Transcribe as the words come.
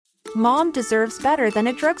Mom deserves better than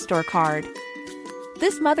a drugstore card.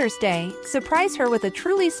 This Mother's Day, surprise her with a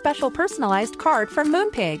truly special personalized card from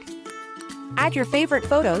Moonpig. Add your favorite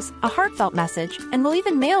photos, a heartfelt message, and we'll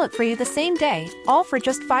even mail it for you the same day, all for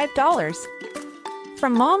just $5.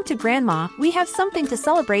 From mom to grandma, we have something to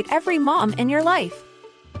celebrate every mom in your life.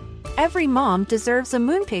 Every mom deserves a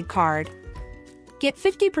Moonpig card. Get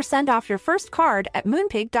 50% off your first card at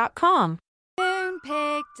moonpig.com.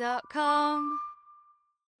 Moonpig.com.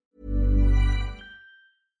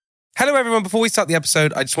 Hello, everyone. Before we start the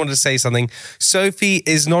episode, I just wanted to say something. Sophie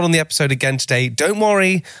is not on the episode again today. Don't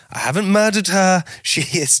worry. I haven't murdered her.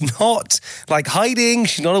 She is not hiding.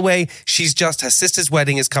 She's not away. She's just, her sister's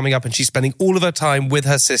wedding is coming up and she's spending all of her time with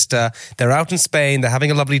her sister. They're out in Spain. They're having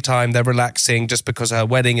a lovely time. They're relaxing just because her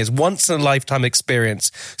wedding is once in a lifetime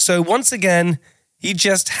experience. So once again, you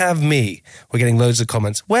just have me. We're getting loads of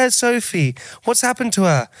comments. Where's Sophie? What's happened to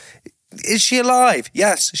her? Is she alive?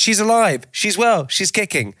 Yes, she's alive. She's well. She's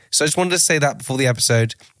kicking. So I just wanted to say that before the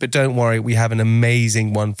episode. But don't worry, we have an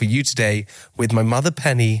amazing one for you today with my mother,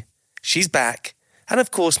 Penny. She's back. And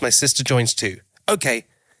of course, my sister joins too. Okay,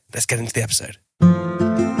 let's get into the episode.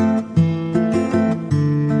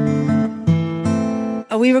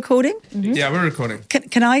 Are we recording? Mm-hmm. Yeah, we're recording.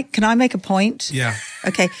 Can I make a point? Yeah.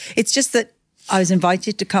 Okay. It's just that I was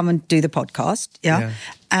invited to come and do the podcast. Yeah.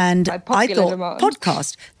 And I thought, demand.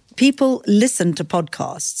 podcast. People listen to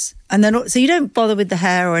podcasts and then, so you don't bother with the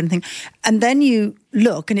hair or anything. And then you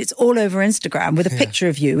look and it's all over Instagram with a picture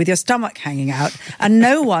of you with your stomach hanging out and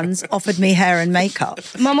no one's offered me hair and makeup.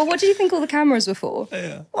 Mama, what do you think all the cameras were for?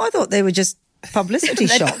 Well, I thought they were just publicity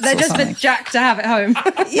shots. They're just for Jack to have at home.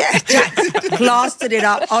 Yeah, Jack plastered it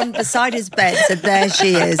up on beside his bed, said, there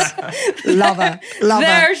she is. Love her.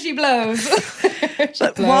 There she blows.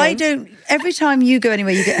 But why don't, every time you go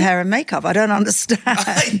anywhere, you get hair and makeup? I don't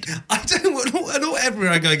understand. I don't, not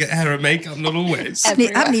everywhere I go get hair and makeup, not always. I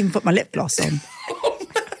haven't even put my lip gloss on.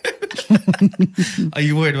 Are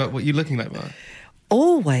you worried about what you're looking like, Mark?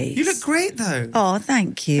 Always. You look great, though. Oh,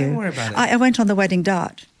 thank you. Don't worry about it. I went on the wedding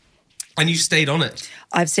dart. And you stayed on it.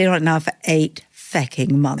 I've stayed on it now for 8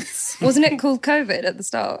 fecking months. Wasn't it called COVID at the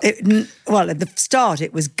start? Well, at the start,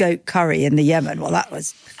 it was goat curry in the Yemen. Well, that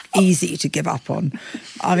was easy to give up on.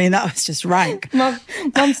 I mean, that was just rank. Mum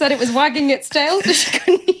said it was wagging its tail, so she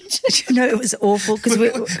couldn't eat it. You know, it was awful.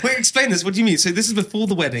 Wait, explain this. What do you mean? So this is before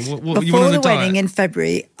the wedding? What, you before went on the a diet? wedding in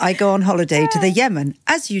February, I go on holiday to the Yemen,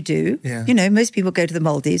 as you do. Yeah. You know, most people go to the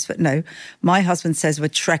Maldives, but no. My husband says we're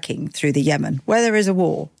trekking through the Yemen, where there is a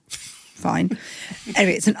war. Fine.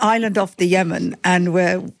 Anyway, it's an island off the Yemen and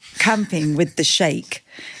we're camping with the sheikh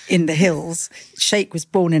in the hills. Sheikh was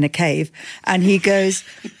born in a cave and he goes,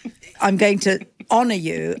 I'm going to honour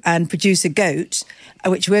you and produce a goat,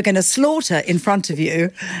 which we're going to slaughter in front of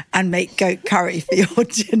you and make goat curry for your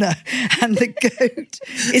dinner. And the goat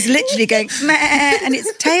is literally going, meh, and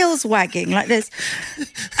its tail's wagging like this.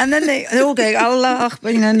 And then they're all going, Allah,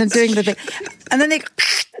 and they're doing the thing. And then they...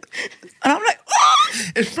 And I'm like, oh!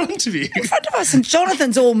 In front of you? In front of us. And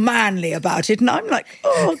Jonathan's all manly about it. And I'm like,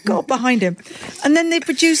 oh, God, behind him. And then they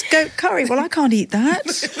produce goat curry. Well, I can't eat that.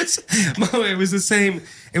 It was the same.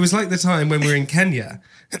 It was like the time when we were in Kenya.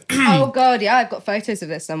 Oh, God, yeah, I've got photos of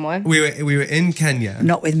this somewhere. We were in Kenya.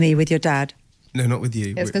 Not with me, with your dad. No, not with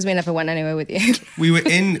you. It's because we never went anywhere with you. We were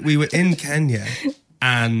in Kenya.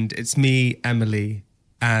 And it's me, Emily,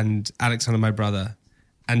 and Alexander, my brother,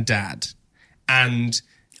 and Dad. And...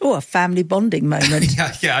 Oh, a family bonding moment.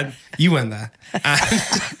 yeah, you weren't there.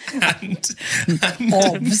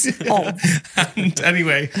 And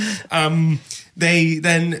anyway,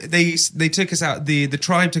 they took us out. The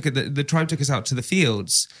tribe took us out to the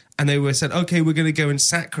fields, and they said, okay, we're going to go and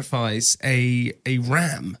sacrifice a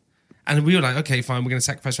ram. And we were like, okay, fine, we're going to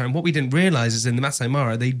sacrifice a ram. What we didn't realise is in the Masai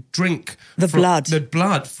Mara, they drink the blood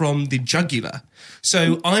from the jugular.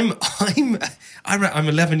 So I'm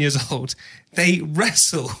 11 years old. They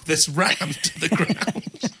wrestle this ram to the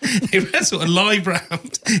ground. They wrestle a live ram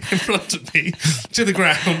in front of me to the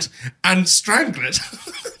ground and strangle it.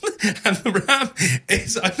 And the ram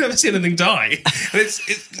is, I've never seen anything die. And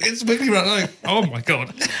it's wiggling around like, oh my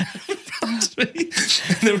God. And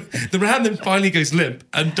the ram then finally goes limp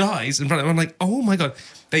and dies in front of me. I'm like, oh my God.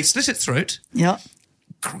 They slit its throat. Yeah.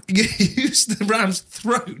 Use the ram's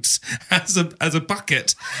throat as a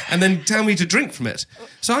bucket and then tell me to drink from it.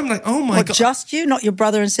 So I'm like, oh my God. Just you? Not your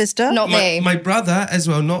brother and sister? Not me. My brother as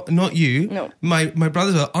well, not you. No. My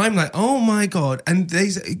brother as well. I'm like, oh my God. And they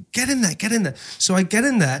say, get in there. So I get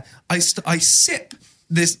in there, I sip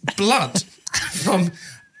this blood from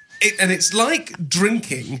it, and it's like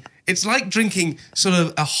drinking It's like drinking sort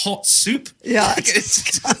of a hot soup. Yeah. Like, it's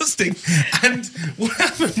disgusting. And what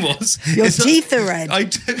happened was... Your is that teeth are red. I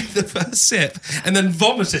took the first sip and then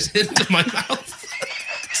vomited into my mouth.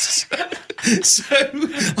 So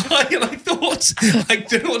I thought, I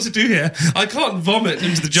don't know what to do here. I can't vomit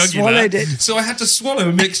into the jugular. Swallowed it. So I had to swallow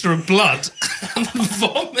a mixture of blood and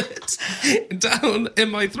vomit down in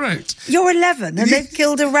my throat. You're 11 and they've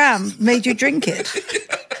killed a ram, made you drink it.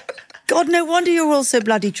 God, no wonder you're all so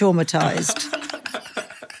bloody traumatised.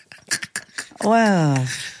 Wow.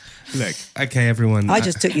 Look, okay, everyone. I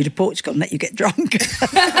just took you to Portugal and let you get drunk.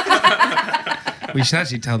 We should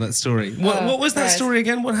actually tell that story. What was that story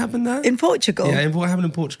again? What happened there? In Portugal? Yeah, what happened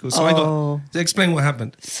in Portugal? So explain what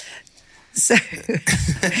happened. So,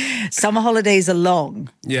 summer holidays are long.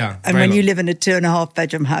 Yeah. And when you live in a 2.5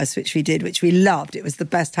 bedroom house, which we did, which we loved, it was the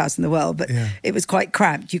best house in the world, but it was quite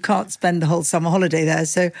cramped. You can't spend the whole summer holiday there.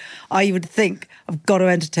 So I would think, I've got to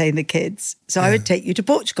entertain the kids. So I would take you to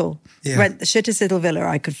Portugal, rent the shittest little villa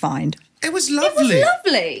I could find. It was lovely. It was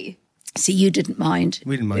lovely. See, you didn't mind.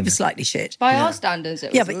 We didn't mind It was it. slightly shit. By our standards, it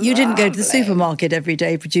was Yeah, but you didn't go to the lovely. supermarket every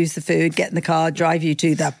day, produce the food, get in the car, drive you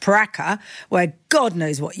to the Praca, where God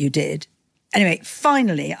knows what you did. Anyway,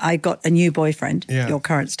 finally, I got a new boyfriend, your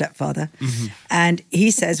current stepfather, and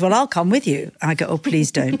he says, well, I'll come with you. I go, oh,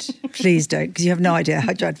 please don't. Please don't, because you have no idea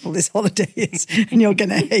how dreadful this holiday is, and you're going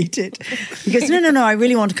to hate it. He goes, no, I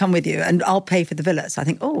really want to come with you, and I'll pay for the villa. So I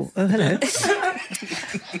think, oh, hello.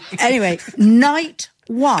 Anyway, night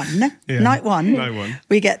one,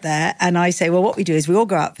 we get there and I say, well, what we do is we all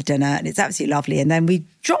go out for dinner and it's absolutely lovely. And then we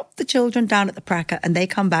drop the children down at the Praca and they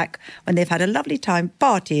come back when they've had a lovely time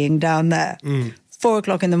partying down there. 4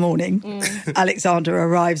 o'clock in the morning, Alexander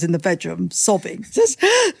arrives in the bedroom sobbing. Says,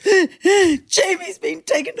 Jamie's been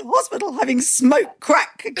taken to hospital having smoked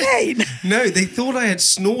crack cocaine. No, they thought I had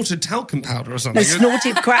snorted talcum powder or something. No,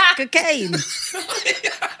 snorted crack cocaine.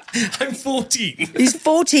 I'm 14. He's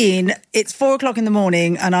 14. It's 4 o'clock in the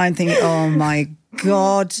morning, and I'm thinking, oh my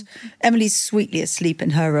God. Emily's sweetly asleep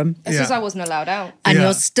in her room. It's just I wasn't allowed out. And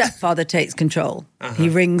your stepfather takes control. He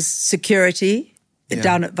rings security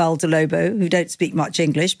down at Valdolobo, who don't speak much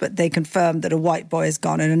English, but they confirm that a white boy has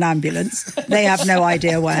gone in an ambulance. They have no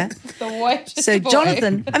idea where. The whitest So boy.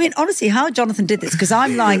 Jonathan, I mean, honestly, how Jonathan did this, because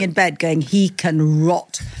I'm lying in bed going, he can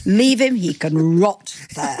rot. Leave him, he can rot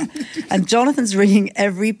there. And Jonathan's ringing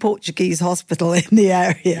every Portuguese hospital in the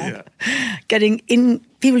area, getting in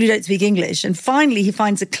people who don't speak English. And finally, he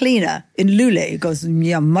finds a cleaner in Lule who goes,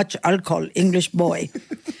 yeah, much alcohol, English boy.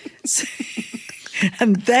 So,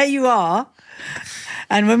 and there you are.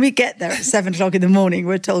 And when we get there at 7 o'clock in the morning,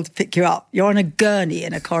 we're told to pick you up. You're on a gurney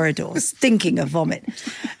in a corridor, stinking of vomit.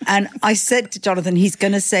 And I said to Jonathan, he's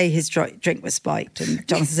going to say his drink was spiked. And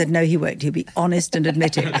Jonathan said, no, he won't. He'll be honest and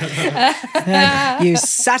admit it. And you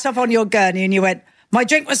sat up on your gurney and you went, my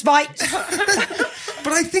drink was spiked.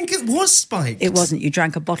 But I think it was spiked. It wasn't. You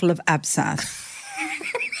drank a bottle of absinthe.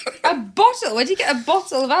 A bottle? Where'd you get a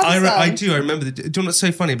bottle of absinthe? I do. I remember. Do you know what's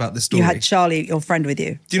so funny about this story? You had Charlie, your friend, with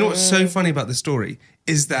you. Do you know what's so funny about this story?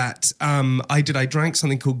 Is that I drank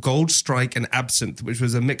something called Gold Strike and absinthe, which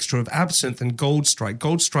was a mixture of absinthe and Gold Strike.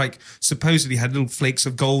 Gold Strike supposedly had little flakes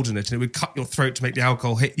of gold in it and it would cut your throat to make the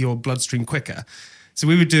alcohol hit your bloodstream quicker. So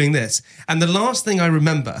we were doing this. And the last thing I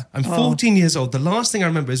remember, I'm 14 years old, the last thing I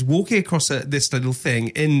remember is walking across this little thing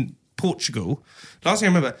in Portugal. Last thing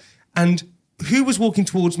I remember. And who was walking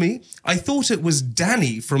towards me? I thought it was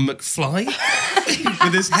Danny from McFly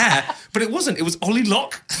with his hair, but it wasn't. It was Ollie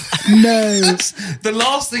Locke. No. That's the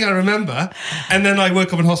last thing I remember. And then I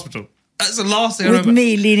woke up in hospital. That's the last thing I With remember.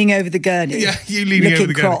 me leaning over the gurney. Yeah, you leaning over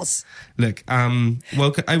the gurney. cross. Look,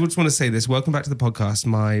 welcome. I just want to say this. Welcome back to the podcast,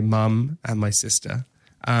 my mum and my sister.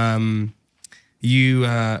 You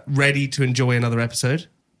ready to enjoy another episode?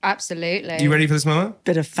 Absolutely. You ready for this, Mama?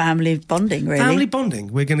 Bit of family bonding, really. Family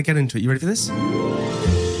bonding. We're going to get into it. You ready for this?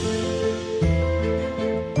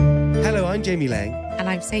 Hello, I'm Jamie Laing, And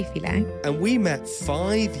I'm Sophie Laing. and we met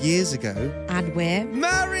 5 years ago. And we're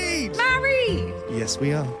Married! married. Yes,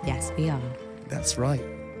 we are. Yes, we are. That's right.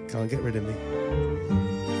 Can't get rid of me.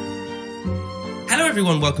 Hello,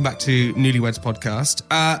 everyone. Welcome back to Newlyweds Podcast.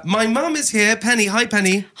 My mum is here. Penny. Hi,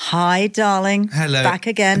 Penny. Hi, darling. Hello. Back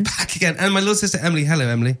again. Back again. And my little sister, Emily. Hello,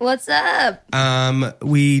 Emily. What's up?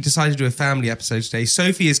 We decided to do a family episode today.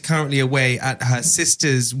 Sophie is currently away at her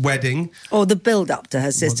sister's wedding. Or the build-up to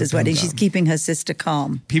her sister's wedding. build-up. She's keeping her sister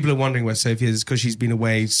calm. People are wondering where Sophie is because she's been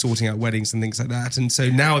away sorting out weddings and things like that. And so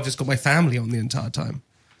now I've just got my family on the entire time.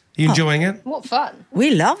 Are you enjoying it? What fun.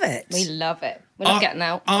 We love it. We love it. We love getting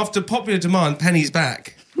out. After popular demand, Penny's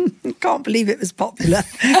back. Can't believe it was popular.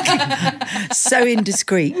 So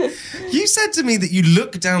indiscreet. You said to me that you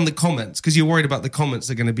look down the comments because you're worried about the comments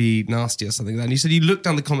are going to be nasty or something like that. And you said you look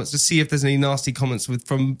down the comments to see if there's any nasty comments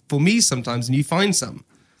for me sometimes, and you find some.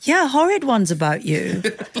 Yeah, horrid ones about you.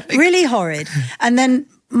 Really horrid. And then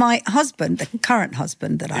my husband, the current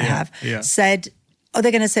husband that I have, said, they're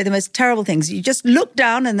going to say the most terrible things. You just look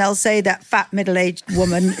down and they'll say that fat middle-aged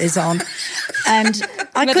woman is on. And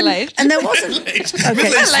I couldn't... And there wasn't... Okay.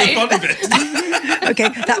 Okay,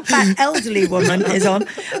 that fat elderly woman is on.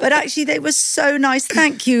 But actually, they were so nice.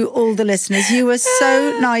 Thank you, all the listeners. You were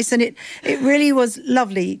so nice. And it really was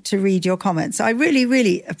lovely to read your comments. I really,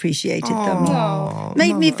 really appreciated them. Oh,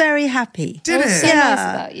 made me very happy. Did it? So nice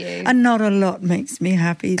about you. And not a lot makes me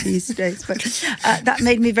happy these days. But that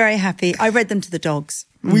made me very happy. I read them to the dogs.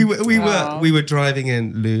 We were driving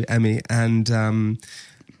in, Lou, Emmy, and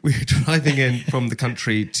we were driving in from the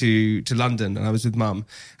country to London, and I was with Mum,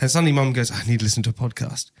 and suddenly Mum goes, I need to listen to a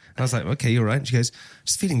podcast. And I was like, okay, you're right. And she goes, I'm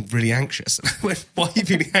just feeling really anxious. And I went, why are you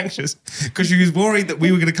feeling anxious? Because she was worried that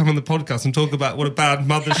we were going to come on the podcast and talk about what a bad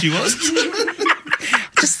mother she was.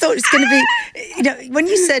 Just thought it's going to be, when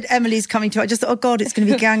you said Emily's coming to, I just thought, oh God, it's going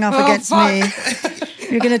to be gang up against me.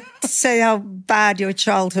 You're going to say how bad your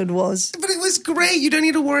childhood was. But it was great. You don't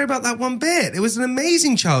need to worry about that one bit. It was an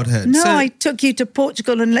amazing childhood. No, I took you to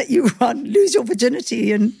Portugal and let you lose your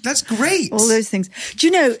virginity and... That's great. All those things. Do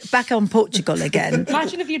you know, back on Portugal again...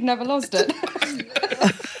 Imagine if you'd never lost it.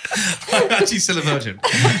 I'm actually still a virgin.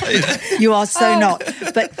 You are so not.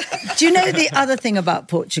 But do you know the other thing about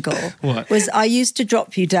Portugal? What? Was I used to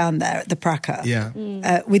drop you down there at the Praca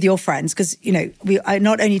with your friends because, I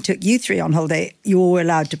not only took you three on holiday, you all were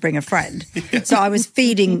allowed to bring a friend. So I was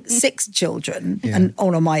feeding 6 children and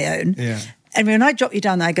all on my own. Yeah. And when I drop you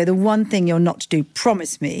down there, I go, the one thing you're not to do,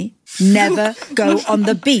 promise me, never go on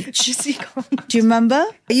the beach. Do you remember?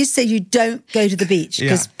 I used to say you don't go to the beach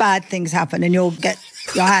because bad things happen and you'll get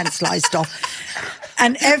your hand sliced off.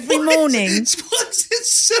 And every morning... Why is it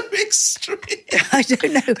so extreme? I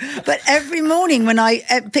don't know. But every morning when I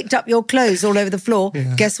picked up your clothes all over the floor,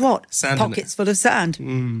 guess what? Sand Pockets full of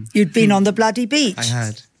sand. You'd been on the bloody beach. I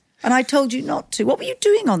had. And I told you not to. What were you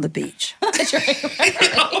doing on the beach?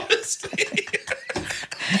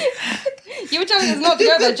 You were telling us not to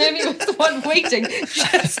go there. Jamie was the one waiting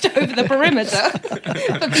just over the perimeter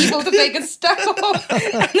for people to take a step off.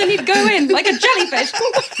 And then he'd go in like a jellyfish.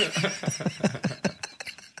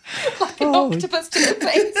 Like an octopus to the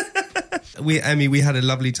face. We had a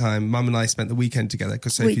lovely time. Mum and I spent the weekend together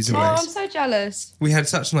because Sophie's away. Oh, I'm so jealous. We had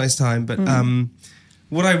such a nice time, but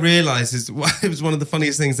what I realised is it was one of the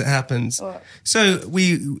funniest things that happens. What? So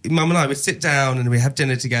Mum and I would sit down and we'd have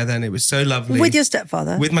dinner together and it was so lovely. With your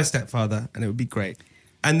stepfather? With my stepfather, and it would be great.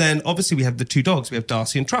 And then obviously we have the 2 dogs. We have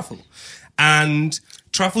Darcy and Truffle. And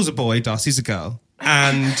Truffle's a boy, Darcy's a girl.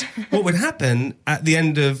 And what would happen at the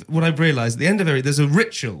end of, what I've realised, at the end of there's a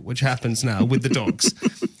ritual which happens now with the dogs.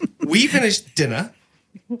 We finish dinner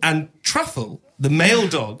and Truffle, the male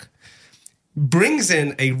dog, brings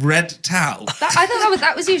in a red towel. I thought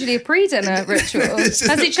that was usually a pre-dinner ritual.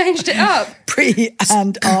 Has he changed it up? Pre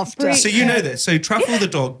and after. So you know this. So Truffle the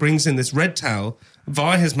dog brings in this red towel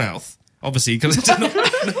via his mouth, obviously, because it's not... What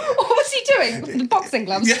was he doing? The boxing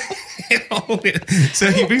gloves?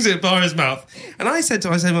 So he brings it via his mouth. And I said to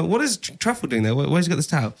her, well, what is Truffle doing there? Where's he got this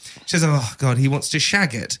towel? She says, oh, God, he wants to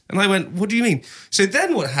shag it. And I went, what do you mean? So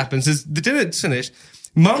then what happens is the dinner's finished.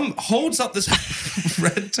 Mum holds up this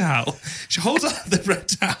red towel. She holds up the red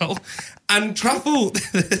towel and Truffle,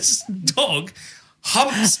 this dog,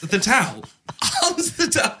 humps the towel.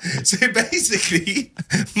 So basically,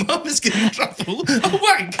 Mum is giving Truffle a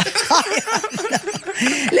wank.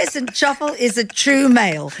 Listen, Truffle is a true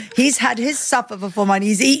male. He's had his supper before mine.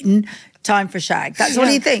 He's eaten. Time for shag. That's what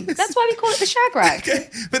he thinks. That's why we call it the shag rag. Okay.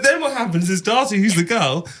 But then what happens is Darcy, who's the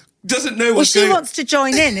girl, doesn't know what's going on. Well, she wants to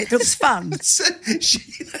join in. It looks fun. So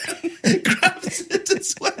she then grabs it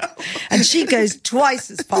as well. And she goes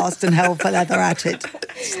twice as fast and hell for leather at it.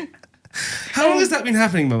 How long has that been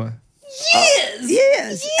happening, Mama?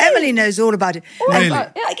 Years. Emily knows all about it. Really?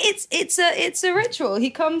 It's a ritual.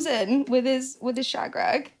 He comes in with his shag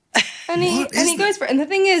rag. And he goes for it. And the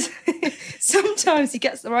thing is, sometimes he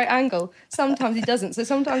gets the right angle, sometimes he doesn't. So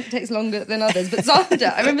sometimes it takes longer than others. But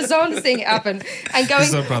Xander, I remember Xander seeing it happen and going, This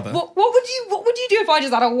is our brother. What would you do if I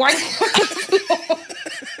just had a wank on the floor?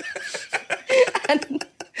 And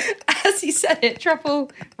as he said it,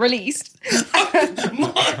 Truffle released.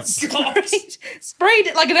 My God. Sprayed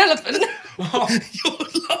it like an elephant. Oh, you're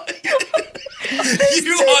lying.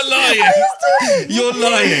 You are lying. You're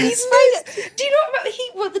lying. He's made it. Do you not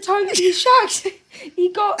remember the time that he shagged?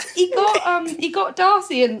 He got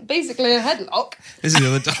Darcy in basically a headlock. This is the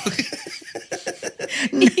other dog.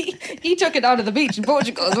 He took it down to the beach in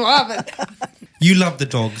Portugal as well. You love the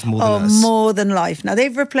dogs more than us. More than life. Now,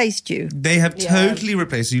 they've replaced you. They have totally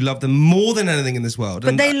replaced you. You love them more than anything in this world.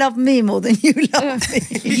 But they love me more than you love me.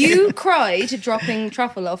 You cried dropping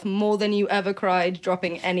Truffle off more than you ever cried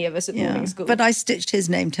dropping any of us at boarding school. But I stitched his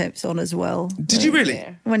name tapes on as well. Did you really?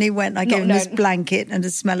 Yeah. When he went, I gave him this blanket and a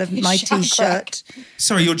smell of my T-shirt.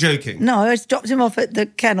 Sorry, you're joking. No, I dropped him off at the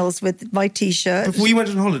kennels with my T-shirt. Before you went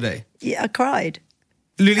on holiday? Yeah, I cried.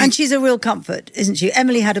 Lily, And she's a real comfort, isn't she?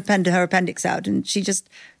 Emily had her appendix out and she just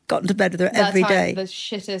got into bed with her every day. The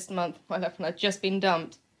shittest month of my life when I'd just been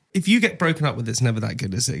dumped. if you get broken up with, it's never that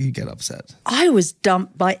good, is it? You get upset. I was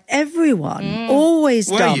dumped by everyone.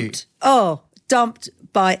 Always Were dumped. you? Oh, dumped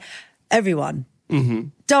by everyone. Mm-hmm.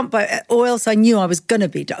 Dumped by, or else I knew I was going to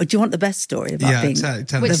be dumped. Do you want the best story about being?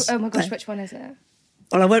 Tell Which, us. oh my gosh, which one is it?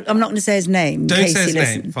 Well, I'm not going to say his name. Don't in case say his he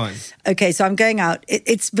name, listens. fine. Okay, so I'm going out.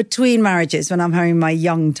 It's between marriages when I'm having my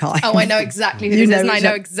young time. Oh, I know exactly who You this know is, and I know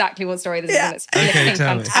exact- exactly what story this Yeah. is. And it's Okay, flipping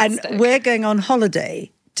tell me. fantastic. And we're going on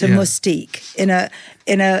holiday to Yeah. Mustique and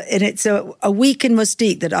it's a week in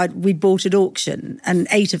Mustique that we bought at auction, and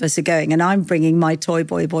 8 of us are going, and I'm bringing my toy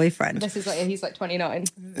boy boyfriend. This is like, he's like 29.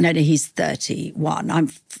 No, he's 31. I'm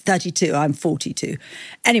 32. I'm 42.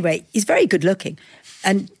 Anyway, he's very good looking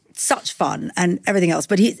and such fun and everything else.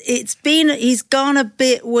 But he's gone a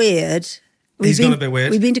bit weird. He's gone a bit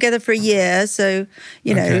weird? We've been together for a year, so,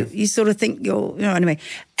 you know, Okay. you sort of think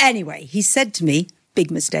Anyway, he said to me,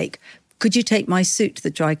 big mistake, could you take my suit to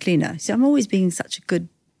the dry cleaner? So I'm always being such a good,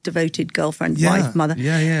 devoted girlfriend, wife, mother.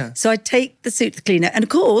 Yeah. So I take the suit to the cleaner. And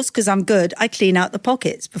of course, because I'm good, I clean out the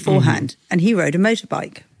pockets beforehand. Mm-hmm. And he rode a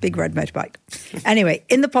motorbike, big red motorbike. Anyway,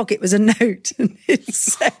 in the pocket was a note. And it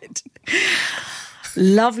said,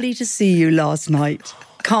 lovely to see you last night.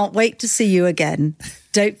 Can't wait to see you again.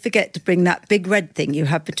 Don't forget to bring that big red thing you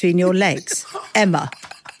have between your legs. Emma.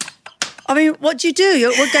 I mean, what do you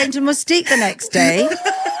do? We're going to Mustique the next day.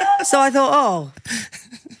 So I thought, oh,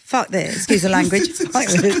 fuck this. Excuse the language. Fuck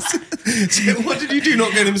this. So what did you do,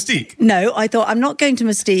 not go to Mystique? No, I thought I'm not going to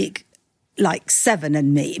Mustique like 7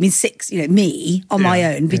 and me. I mean, 6, me on my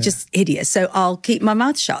own, be just hideous. So I'll keep my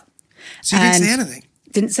mouth shut. So you didn't say anything?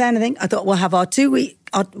 Didn't say anything. I thought we'll have our 2 week,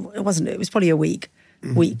 it wasn't, it was probably a week.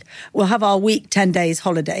 We'll have our week, 10 days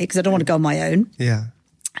holiday because I don't want to go on my own. Yeah.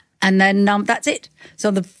 And then that's it. So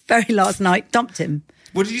on the very last night, dumped him.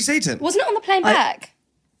 What did you say to him? Wasn't it on the plane back?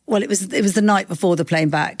 Well, it was the night before the plane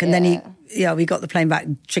back, and then we got the plane back.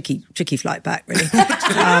 Tricky flight back, really.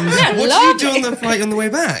 What did you do on the flight on the way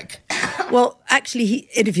back? Well, actually,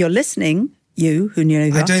 if you're listening, you who know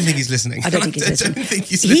who I don't think he's listening. I don't think he's listening. I don't think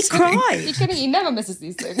he's He listening. cried. You're kidding? He never misses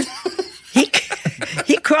these things.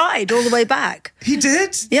 He cried all the way back. He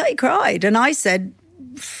did? Yeah, he cried, and I said,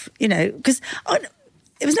 because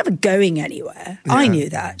it was never going anywhere. I knew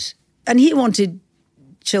that, and he wanted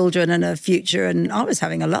children and a future, and I was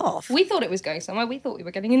having a laugh. We thought it was going somewhere. We thought we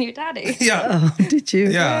were getting a new daddy. Yeah. Oh, did you?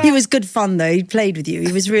 Yeah. He was good fun though. He played with you.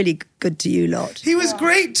 He was really good to you lot. He was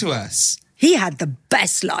great to us. He had the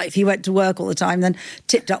best life. He went to work all the time, then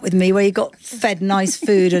tipped up with me where he got fed nice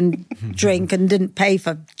food and drink and didn't pay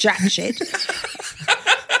for jack shit.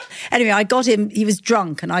 Anyway, I got him, he was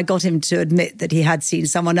drunk, and I got him to admit that he had seen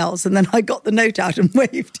someone else, and then I got the note out and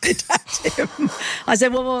waved it at him. I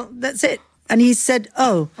said, well, that's it. And he said,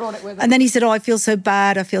 oh. Brought it with him. And then he said, oh, I feel so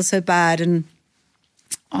bad. And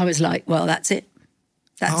I was like, well, that's it.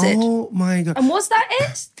 That's it. Oh, my God. And was that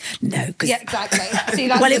it? No, because... Yeah, exactly. See,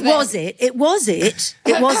 that's Well, the it thing. was it. It was it.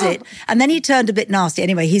 It was it. And then he turned a bit nasty.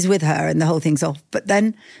 Anyway, he's with her and the whole thing's off. But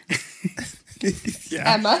then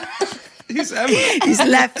Emma. Who's Emma? he's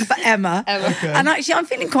left for Emma. Okay. And actually, I'm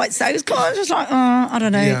feeling quite sad. It's quite just like, I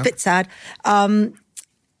don't know, Yeah. a bit sad.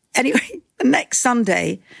 Anyway, the next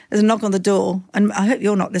Sunday, there's a knock on the door. And I hope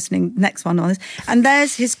you're not listening, next one on this. And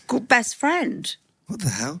there's his best friend. What the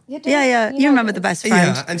hell? Yeah. You remember the best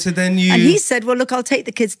friend. Yeah, and so then you... And he said, well, look, I'll take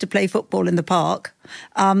the kids to play football in the park.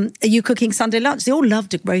 Are you cooking Sunday lunch? They all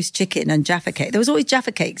loved roast chicken and Jaffa cake. There was always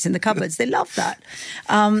Jaffa cakes in the cupboards. They loved that.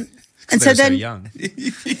 And They were so young.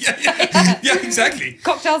 yeah, exactly.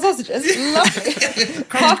 Cocktail sausages. Lovely.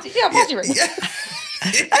 Party rings.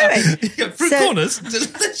 Anyway, Fruit so- corners,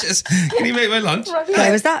 delicious. Can you make my lunch?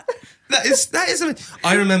 Where was that? That is amazing.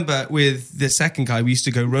 I remember with the second guy, we used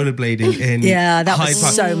to go rollerblading in Yeah, that Hyde was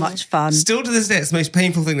Park. so much fun. Still to this day, it's the most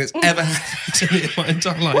painful thing that's ever happened to me in my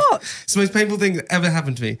entire life. What? It's the most painful thing that ever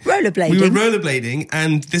happened to me. Rollerblading? We were rollerblading,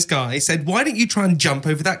 and this guy said, "Why don't you try and jump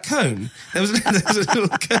over that cone?" There was a little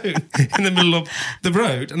cone in the middle of the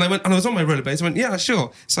road, and I was on my rollerblades. I went, "Yeah,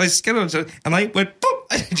 sure." So I skidded on it, and I went, boop,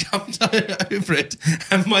 I jumped over it,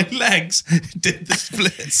 and my legs did the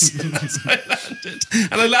splits as I landed,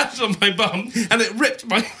 and I landed on my bum, and it ripped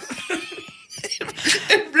my.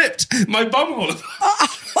 It ripped my bum hole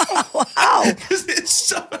apart. Wow. Because it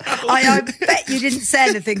somehow... I bet you didn't say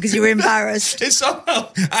anything because you were embarrassed. It somehow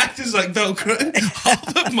acted as like Velcro.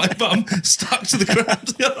 Half of my bum stuck to the ground.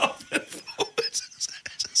 The other half went forward.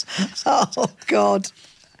 Oh, God.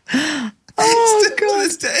 Still to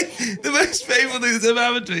this day, the most painful thing that's ever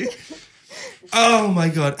happened to me. Oh, my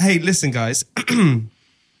God. Hey, listen, guys.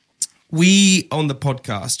 We, on the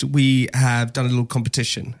podcast, we have done a little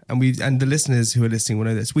competition, and the listeners who are listening will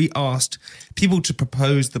know this. We asked people to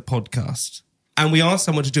propose the podcast, and we asked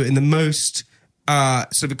someone to do it in the most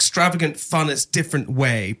sort of extravagant, funnest, different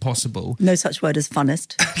way possible. No such word as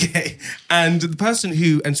funnest. Okay. And the person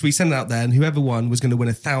so we sent it out there, and whoever won was going to win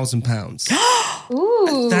 £1,000.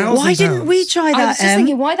 Ooh. Why didn't we try I that, was just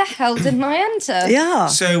thinking, why the hell didn't I enter? Yeah.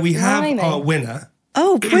 So we have Blimey. our winner.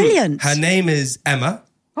 Oh, brilliant. Her name is Emma.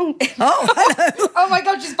 Oh, hello. oh my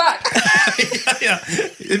God, she's back. Yeah.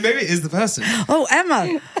 Maybe it is the person. Oh,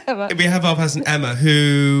 Emma. We have our person, Emma,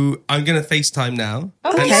 who I'm going to FaceTime now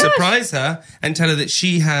and surprise her and tell her that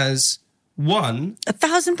she has won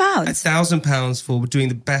 £1,000. £1,000 for doing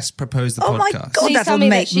the best proposed the Oh, my podcast. God, Please that'll tell me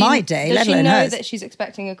make that my day, does let she alone know hers. that she's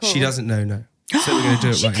expecting a call? She doesn't know, no. So we're going to do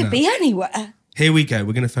it She right could now. be anywhere. Here we go.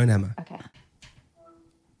 We're going to phone Emma. Okay.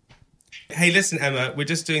 Hey, listen, Emma, we're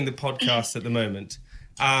just doing the podcast at the moment.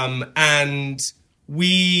 And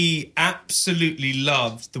we absolutely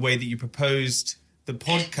loved the way that you proposed the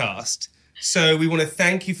podcast. So we want to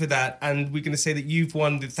thank you for that. And we're going to say that you've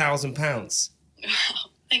won the £1,000.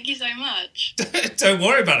 Thank you so much. Don't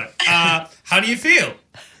worry about it. How do you feel?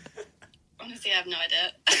 Honestly, I have no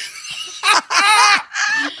idea.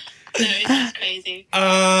 No, it's just crazy.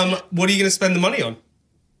 What are you going to spend the money on?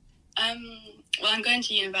 Well, I'm going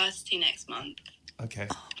to university next month. Okay.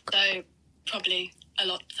 So probably a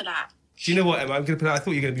lot for that. Do you know what, Emma? I thought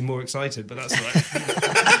you were going to be more excited, but that's all right.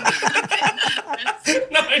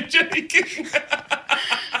 No, I'm joking.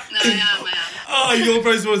 No, I am. Oh, your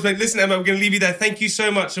pros was mate. Listen, Emma, we're going to leave you there. Thank you so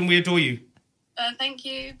much, and we adore you. Thank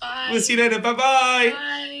you. Bye. We'll see you later. Bye-bye.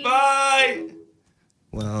 Bye. Bye.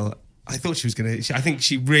 Well, I thought she was going to... I think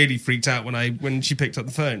she really freaked out when she picked up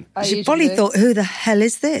the phone. She probably thought, who the hell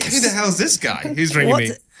is this? Who the hell's this guy who's ringing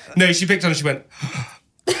me? No, she picked on and she went...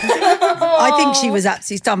 I think she was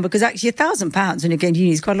absolutely stunned because actually £1,000 when you're going to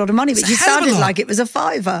uni is quite a lot of money, but she sounded like it was a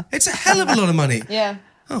fiver. It's a hell of a lot of money. Yeah.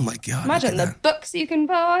 Oh, my God. Imagine the books you can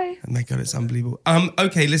buy. Oh, my God, it's unbelievable.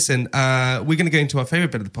 Okay, listen, we're going to go into our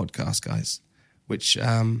favourite bit of the podcast, guys, which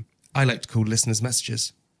I like to call listeners'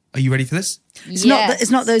 messages. Are you ready for this?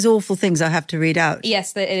 It's not those awful things I have to read out.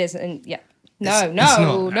 Yes, it is. And yeah. It's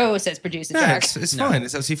not. No, says producer No, Jack. it's fine.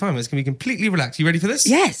 It's absolutely fine. It's going to be completely relaxed. You ready for this?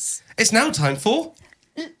 Yes. It's now time for...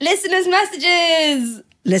 Listeners' messages.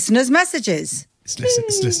 Listeners' messages. It's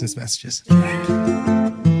listeners' messages.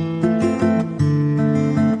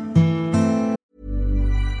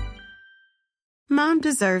 Mom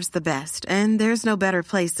deserves the best, and there's no better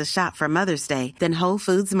place to shop for Mother's Day than Whole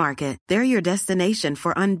Foods Market. They're your destination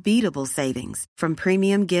for unbeatable savings, from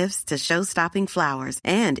premium gifts to show-stopping flowers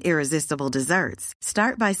and irresistible desserts.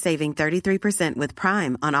 Start by saving 33% with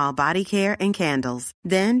Prime on all body care and candles.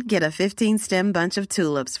 Then get a 15-stem bunch of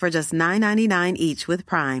tulips for just $9.99 each with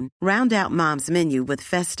Prime. Round out Mom's menu with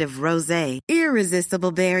festive rosé,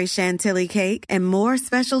 irresistible berry chantilly cake, and more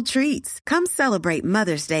special treats. Come celebrate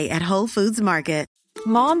Mother's Day at Whole Foods Market.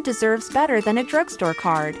 Mom deserves better than a drugstore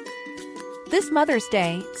card. This Mother's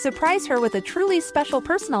Day, surprise her with a truly special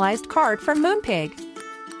personalized card from Moonpig.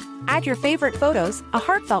 Add your favorite photos, a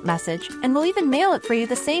heartfelt message, and we'll even mail it for you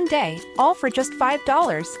the same day, all for just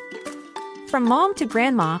 $5. From mom to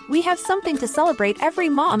grandma, we have something to celebrate every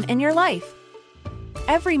mom in your life.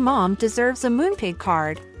 Every mom deserves a Moonpig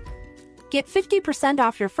card. Get 50%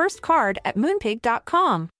 off your first card at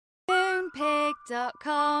moonpig.com.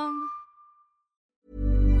 Moonpig.com.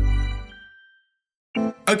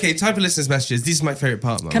 Okay, time for listeners' messages. This is my favourite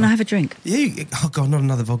part, Mama. Can I have a drink? Yeah. Oh, God, not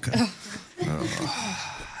another vodka.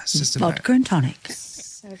 It's just Vodka and tonic.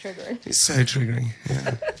 So triggering. It's so triggering.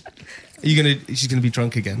 Yeah. She's going to be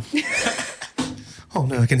drunk again. Oh,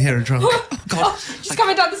 no, I can hear her drunk. Oh, God. She's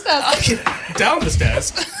coming down the stairs. Down the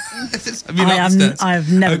stairs. I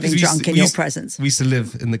have never been drunk in your presence. We used to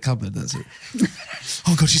live in the cupboard, that's it.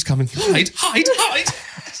 Oh, God, she's coming. Hide.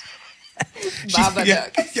 Yeah.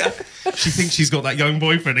 She thinks she's got that young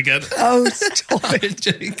boyfriend again. Oh, stop it.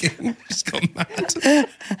 Joking. She's gone mad.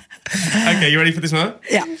 Okay, you ready for this one?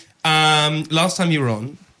 Yeah. Last time you were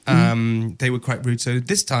on, they were quite rude. So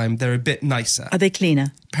this time they're a bit nicer. Are they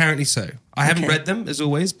cleaner? Apparently so. I haven't read them, as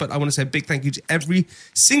always, but I want to say a big thank you to every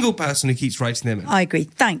single person who keeps writing them in. I agree.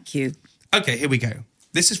 Thank you. Okay, here we go.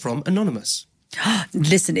 This is from Anonymous.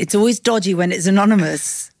 Listen, it's always dodgy when it's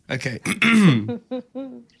anonymous. Okay.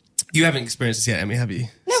 You haven't experienced this yet, Emmy, have you?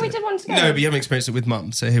 No, we did one together. No, but you haven't experienced it with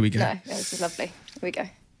Mum, so here we go. No, this is lovely. Here we go.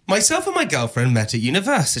 Myself and my girlfriend met at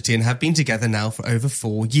university and have been together now for over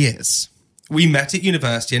 4 years. We met at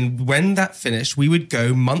university, and when that finished, we would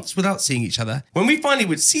go months without seeing each other. When we finally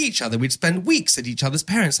would see each other, we'd spend weeks at each other's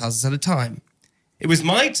parents' houses at a time. It was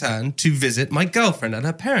my turn to visit my girlfriend at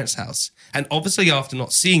her parents' house, and obviously after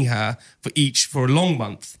not seeing her for a long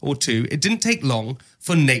month or two, it didn't take long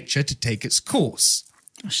for nature to take its course.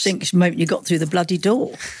 I think the moment you got through the bloody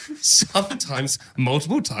door. Sometimes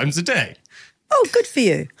multiple times a day. Oh, good for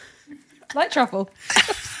you. Like truffle.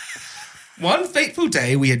 One fateful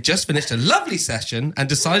day, we had just finished a lovely session and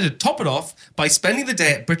decided to top it off by spending the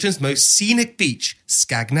day at Britain's most scenic beach,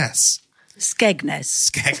 Skegness.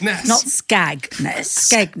 Skegness. Skegness. Not Skagness.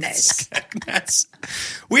 Skegness. Skegness.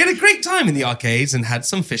 We had a great time in the arcades and had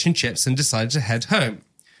some fish and chips and decided to head home.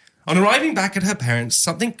 On arriving back at her parents',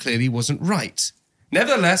 something clearly wasn't right.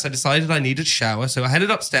 Nevertheless, I decided I needed a shower, so I headed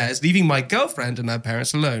upstairs, leaving my girlfriend and her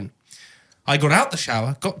parents alone. I got out the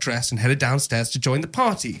shower, got dressed, and headed downstairs to join the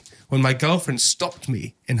party when my girlfriend stopped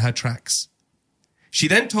me in her tracks. She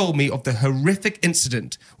then told me of the horrific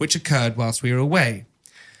incident which occurred whilst we were away.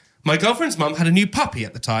 My girlfriend's mum had a new puppy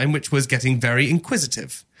at the time, which was getting very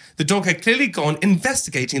inquisitive. The dog had clearly gone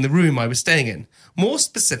investigating the room I was staying in, more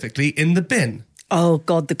specifically in the bin. Oh,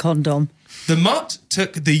 God, the condom. The mutt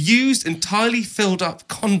took the used, entirely filled up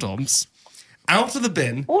condoms out of the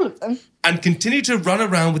bin. All of them. And continued to run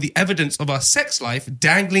around with the evidence of our sex life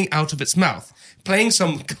dangling out of its mouth, playing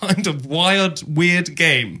some kind of wild, weird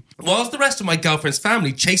game. Whilst the rest of my girlfriend's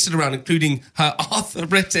family chased it around, including her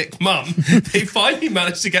arthritic mum, they finally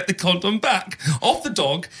managed to get the condom back off the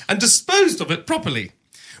dog and disposed of it properly.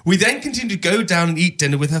 We then continued to go down and eat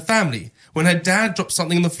dinner with her family. When her dad dropped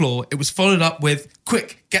something on the floor, it was followed up with,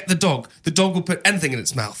 "Quick, get the dog. The dog will put anything in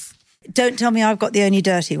its mouth." Don't tell me I've got the only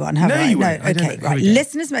dirty one, have I? You won't. Okay, right.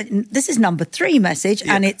 Listeners, this is number 3 message,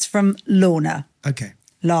 and it's from Lorna. Okay.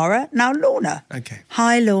 Lara, now Lorna. Okay.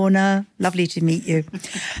 Hi, Lorna. Lovely to meet you.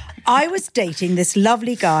 I was dating this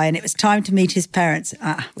lovely guy, and it was time to meet his parents.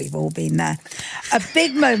 We've all been there. A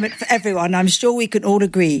big moment for everyone. I'm sure we can all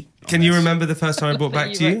agree. Can you remember the first time I brought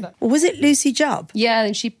back to you? Or was it Lucy Jubb? Yeah,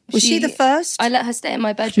 and Was she the first? I let her stay in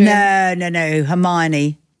my bedroom. No,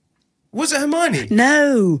 Hermione. Was it Hermione?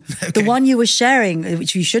 No, Okay. the one you were sharing,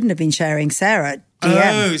 which you shouldn't have been sharing, Sarah.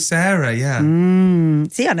 DM. Oh, Sarah, yeah.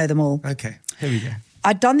 See, I know them all. Okay, here we go.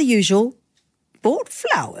 I'd done the usual, bought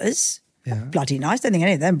flowers. Yeah. Bloody nice. Don't think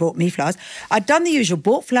any of them bought me flowers. I'd done the usual,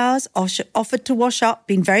 bought flowers, offered to wash up,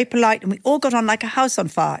 been very polite, and we all got on like a house on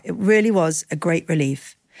fire. It really was a great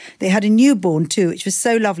relief. They had a newborn too, which was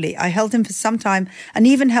so lovely. I held him for some time and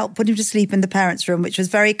even helped put him to sleep in the parents' room, which was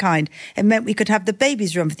very kind. It meant we could have the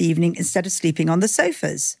baby's room for the evening instead of sleeping on the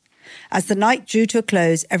sofas. As the night drew to a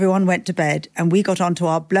close, everyone went to bed and we got onto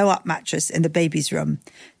our blow-up mattress in the baby's room.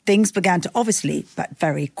 Things began to obviously, but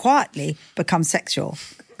very quietly, become sexual.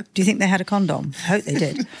 Do you think they had a condom? I hope they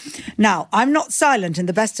did. Now, I'm not silent in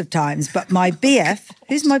the best of times, but my BF...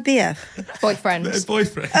 Who's my BF? Boyfriend.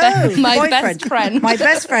 Boyfriend. Oh, My boyfriend. best friend. My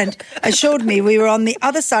best friend assured me we were on the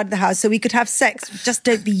other side of the house so we could have sex. Just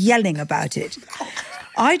don't be yelling about it.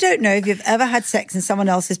 I don't know if you've ever had sex in someone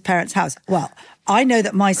else's parents' house. Well, I know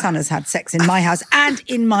that my son has had sex in my house and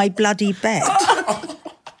in my bloody bed.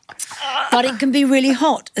 But it can be really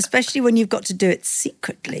hot, especially when you've got to do it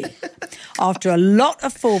secretly. After a lot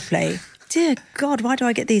of foreplay, dear God, why do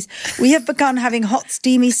I get these? We have begun having hot,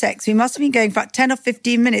 steamy sex. We must have been going for about 10 or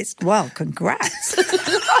 15 minutes. Well, congrats.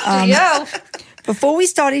 Before we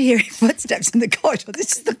started hearing footsteps in the corridor,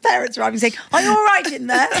 this is the parents arriving saying, "Are you all right in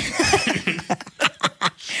there?"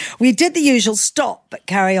 We did the usual stop, but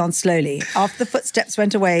carry on slowly. After the footsteps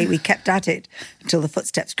went away, we kept at it until the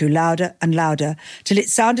footsteps grew louder and louder, till it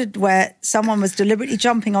sounded where someone was deliberately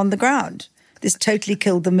jumping on the ground. This totally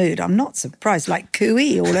killed the mood. I'm not surprised. Like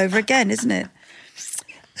Cooey all over again, isn't it?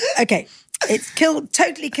 Okay,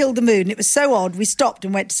 totally killed the mood, and it was so odd, we stopped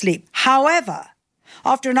and went to sleep. However,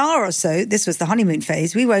 After an hour or so, this was the honeymoon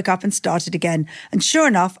phase, we woke up and started again. And sure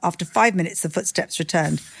enough, after 5 minutes, the footsteps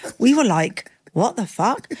returned. We were like, what the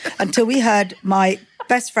fuck? Until we heard my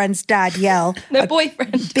best friend's dad yell. No,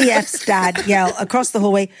 boyfriend. BF's dad yell across the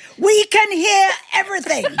hallway, we can hear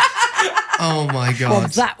everything. Oh my God. Well,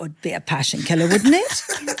 that would be a passion killer, wouldn't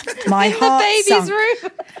it? My heart baby's sunk. room.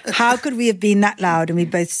 How could we have been that loud? And we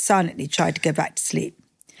both silently tried to go back to sleep.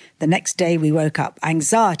 The next day we woke up,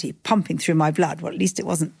 anxiety pumping through my blood. Well, at least it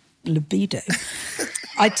wasn't libido.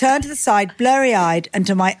 I turned to the side, blurry-eyed, and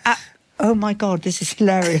to my... Oh my God, this is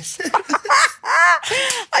hilarious.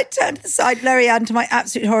 I turned to the side, blurry-eyed, and to my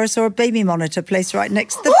absolute horror saw a baby monitor placed right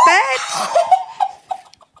next to the bed.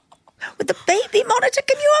 With the baby monitor,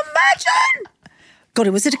 can you imagine? God,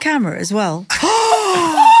 was it a camera as well?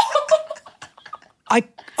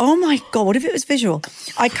 Oh my God, what if it was visual?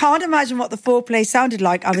 I can't imagine what the foreplay sounded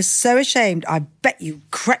like. I was so ashamed. I bet you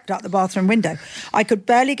crept out the bathroom window. I could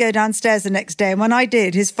barely go downstairs the next day, and when I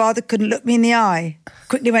did, his father couldn't look me in the eye.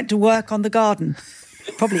 Quickly went to work on the garden.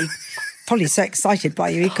 Probably so excited by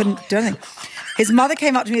you, he couldn't do anything. His mother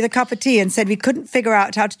came up to me with a cup of tea and said we couldn't figure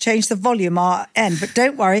out how to change the volume our end, but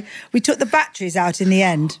don't worry, we took the batteries out in the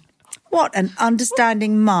end. What an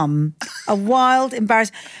understanding mum. A wild,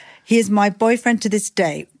 embarrassed... He is my boyfriend to this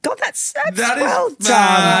day. God, that's well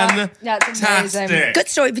done. That's amazing. Good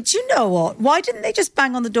story. But you know what? Why didn't they just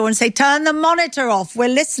bang on the door and say, turn the monitor off, we're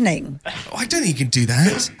listening? Oh, I don't think you can do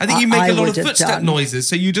that. I think you make a lot of footstep noises.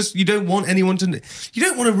 So you don't want anyone to... You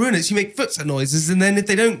don't want to ruin it. So you make footstep noises. And then if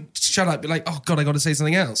they don't shut up, you're like, oh God, I got to say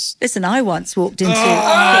something else. Listen, I once walked into...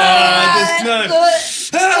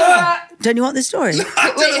 Don't you want this story? Wait,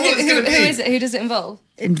 who is it? Who does it involve?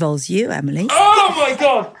 It involves you, Emily. Oh my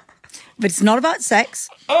God. But it's not about sex.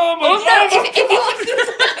 Oh my God.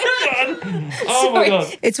 Oh my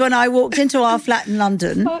God. It's when I walked into our flat in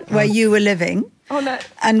London where you were living. Oh no.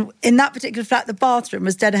 And in that particular flat, the bathroom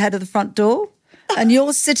was dead ahead of the front door. And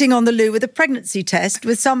you're sitting on the loo with a pregnancy test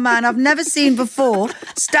with some man I've never seen before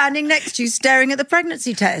standing next to you staring at the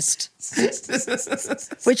pregnancy test,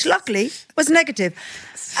 which luckily was negative.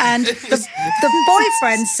 And the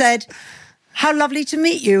boyfriend said, how lovely to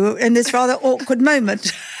meet you in this rather awkward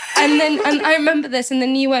moment. And I remember this, and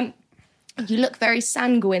then you went, you look very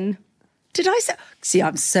sanguine. Did I say? See,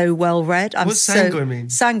 I'm so well read. What's sanguine mean?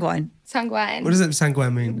 Sanguine. Sanguine. What does it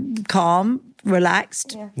sanguine mean? Calm,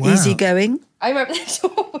 relaxed, Wow. easygoing. I remember the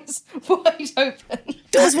door was wide open.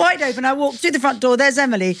 Door was wide open. I walked through the front door. There's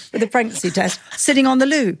Emily with a pregnancy test sitting on the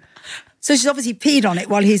loo. So she's obviously peed on it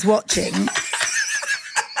while he's watching.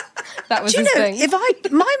 That was Do you his know,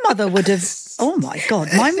 thing. my mother would have, oh my God,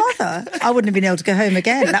 my mother, I wouldn't have been able to go home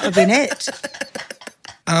again. That would have been it.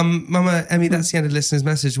 Mama, Emmy, that's the end of listener's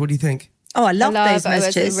message. What do you think? Oh, I love those it was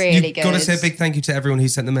messages. really You've good. got to say a big thank you to everyone who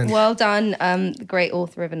sent them in. Well done, the great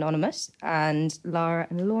author of Anonymous, and Lara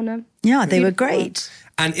and Lorna. Yeah, they were great.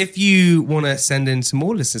 And if you want to send in some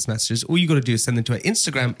more listeners' messages, all you got to do is send them to our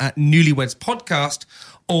Instagram at Newlyweds Podcast,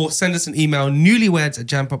 or send us an email,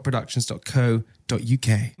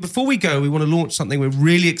 newlyweds@jampopproductions.co.uk. Before we go, we want to launch something we're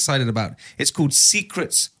really excited about. It's called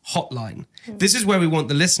Secrets Hotline. This is where we want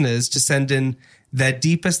the listeners to send in their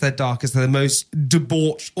deepest, their darkest, their most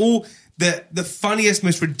debauched, all the funniest,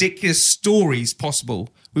 most ridiculous stories possible.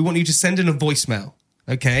 We want you to send in a voicemail,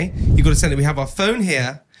 okay? You've got to send it. We have our phone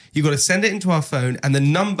here. You've got to send it into our phone, and the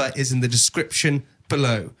number is in the description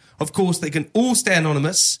below. Of course, they can all stay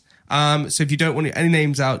anonymous. So if you don't want any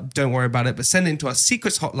names out, don't worry about it. But send it into our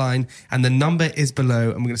secrets hotline, and the number is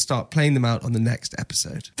below, and we're going to start playing them out on the next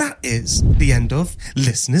episode. That is the end of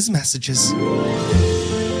listeners' messages.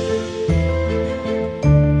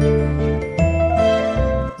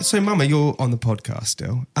 So, Mama, you're on the podcast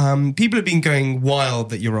still. People have been going wild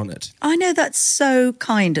that you're on it. I know, that's so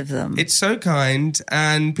kind of them. It's so kind,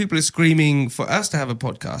 and people are screaming for us to have a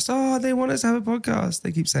podcast. Oh, they want us to have a podcast.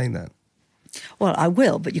 They keep saying that. Well, I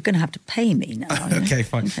will, but you're going to have to pay me now. Okay,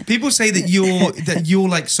 fine. People say that you're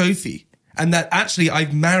like Sophie, and that actually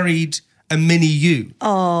I've married a mini you.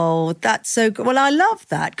 Oh, that's so good. Well, I love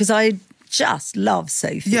that because I just love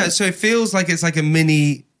Sophie. Yeah, so it feels like it's like a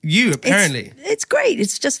mini you, apparently. It's great.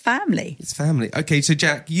 It's just family. It's family. Okay, so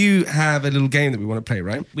Jack, you have a little game that we want to play,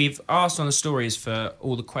 right? We've asked on the stories for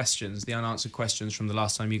all the questions, the unanswered questions from the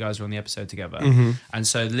last time you guys were on the episode together. Mm-hmm. And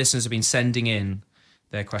so the listeners have been sending in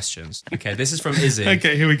their questions. Okay, this is from Izzy.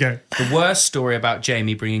 Okay, here we go. The worst story about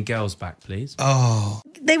Jamie bringing girls back, please. Oh.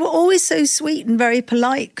 They were always so sweet and very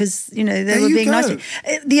polite because, you know, they were being nice.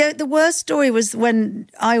 The worst story was when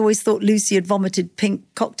I always thought Lucy had vomited pink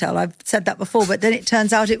cocktail. I've said that before, but then it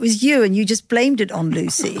turns out it was you and you just blamed it on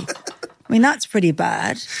Lucy. I mean, that's pretty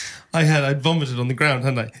bad. I'd vomited on the ground,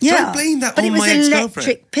 hadn't I? Yeah. Don't blame that but on it was my ex-girlfriend.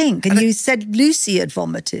 electric pink, and you said Lucy had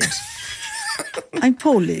vomited. And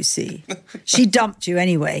poor Lucy. She dumped you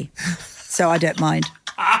anyway, so I don't mind.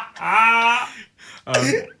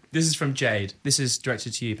 This is from Jade. This is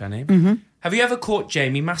directed to you, Penny. Mm-hmm. Have you ever caught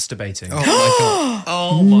Jamie masturbating? Oh, my God.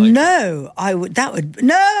 Oh, my God. No, I would. That would.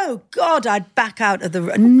 No, God, I'd back out of the.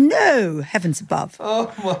 No, heavens above.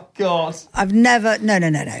 Oh, my God. I've never. No.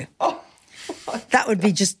 That would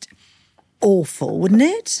be just awful, wouldn't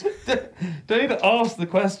it? Don't even ask the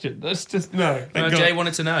question. That's just, no. No, Jay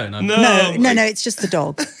wanted to know. No, it's just the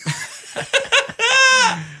dog.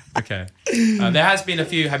 Okay. There has been a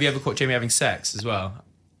few. Have you ever caught Jamie having sex as well?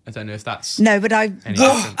 I don't know if that's... No, but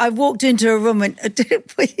I walked into a room and...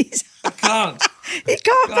 Please. I can't. He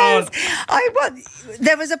can't.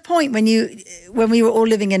 There was a point when we were all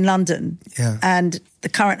living in London, and the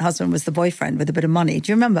current husband was the boyfriend with a bit of money.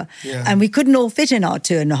 Do you remember? Yeah. And we couldn't all fit in our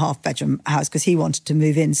 2.5 bedroom house because he wanted to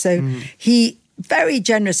move in. So he very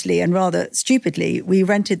generously and rather stupidly, we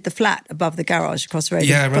rented the flat above the garage across the road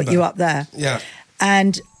and put you up there. Yeah.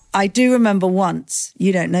 And I do remember once,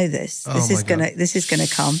 you don't know this. This is gonna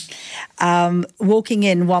come. Walking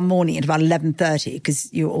in one morning at about 11:30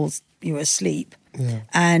 because you were asleep,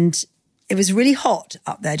 and it was really hot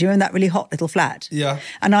up there. Do you remember that really hot little flat? Yeah.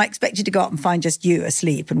 And I expected to go up and find just you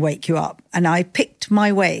asleep and wake you up. And I picked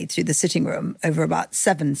my way through the sitting room over about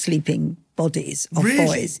 7 sleeping bodies of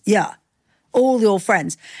boys. Yeah, all your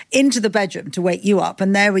friends into the bedroom to wake you up,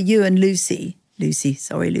 and there were you and Lucy,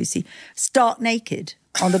 stark naked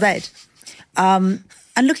on the bed. And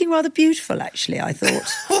looking rather beautiful, actually, I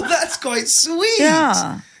thought. Oh, that's quite sweet.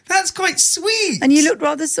 Yeah. That's quite sweet. And you looked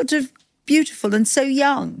rather sort of beautiful and so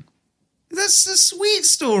young. That's a sweet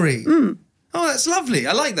story. Oh, that's lovely.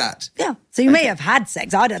 I like that. Yeah. So you may have had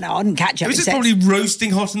sex. I don't know. I didn't catch you It was having just sex. probably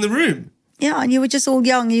roasting hot in the room. Yeah, and you were just all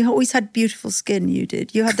young. You always had beautiful skin, you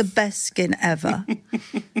did. You had the best skin ever.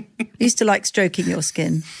 I used to like stroking your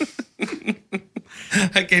skin.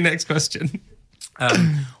 Okay, next question.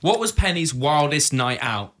 What was Penny's wildest night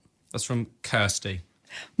out? That's from Kirsty.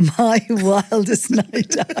 My wildest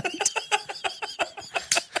night out.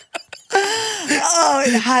 Oh,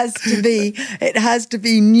 it has to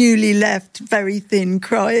be newly left, very thin,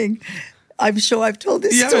 crying. I'm sure I've told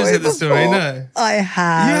this story haven't said the before. story, no. I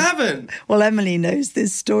have. You haven't? Well, Emily knows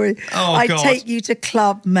this story. Oh, I God. take you to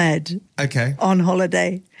Club Med on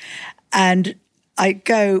holiday, and I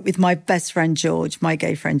go with my best friend George, my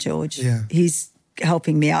gay friend George. Yeah. He's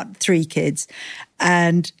helping me out, 3 kids.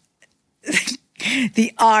 And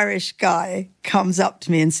the Irish guy comes up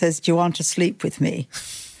to me and says, "Do you want to sleep with me?"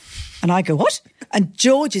 And I go, "What?" And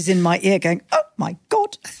George is in my ear going, "Oh, my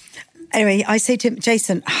God." Anyway, I say to him,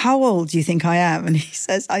 "Jason, how old do you think I am?" And he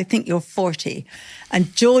says, "I think you're 40.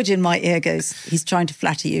 And George in my ear goes, "He's trying to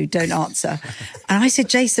flatter you, don't answer." And I said,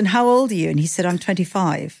 "Jason, how old are you?" And he said, "I'm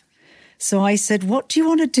 25. So I said, "What do you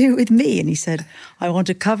want to do with me?" And he said, "I want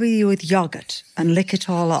to cover you with yogurt and lick it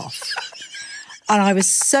all off." And I was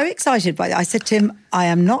so excited by that. I said to him, "I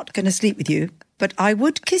am not going to sleep with you, but I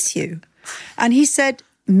would kiss you." And he said,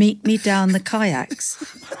 "Meet me down the kayaks."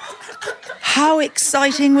 How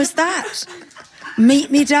exciting was that?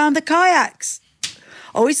 Meet me down the kayaks. I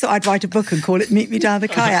always thought I'd write a book and call it Meet Me Down the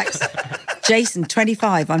Kayaks. Jason,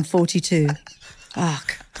 25, I'm 42.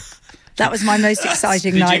 Fuck. That was my most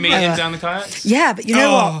exciting night Did you meet ever. him down the kayaks? Yeah, but you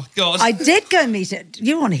know what? God. I did go meet it.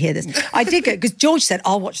 You want to hear this? I did go, because George said,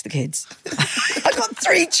 "I'll watch the kids." I've got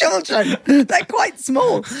 3 children. They're quite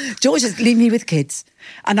small. George says, "Leave me with kids."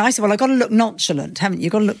 And I said, "Well, I've got to look nonchalant, haven't you?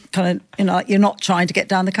 You've got to look kind of, like you're not trying to get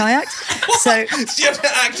down the kayaks." So you have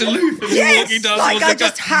to act aloof if you're walking down like towards I the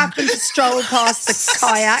just happened to stroll past the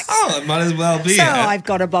kayaks. Oh, it might as well be. So I've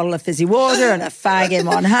got a bottle of fizzy water and a fag in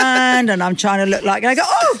one hand, and I'm trying to look like, and I go,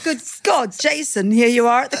 "Oh, good God, Jason, here you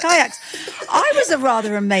are at the kayaks." I was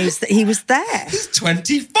rather amazed that he was there. He's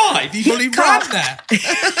 25. He probably ran there.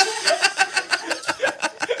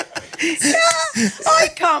 I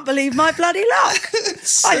can't believe my bloody luck.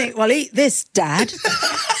 I think, well, eat this, Dad.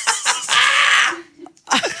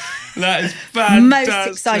 That is fantastic. Most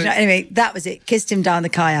exciting. Anyway, that was it. Kissed him down the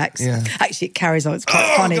kayaks. Yeah. Actually, it carries on. It's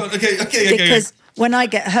quite funny. God. Okay. Because when I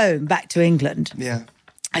get home back to England,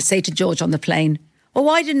 I say to George on the plane, "Well,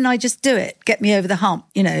 why didn't I just do it? Get me over the hump,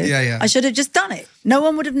 you know? Yeah. I should have just done it. No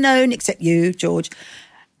one would have known except you, George."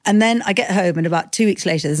 And then I get home, and about 2 weeks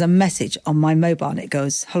later, there's a message on my mobile, and it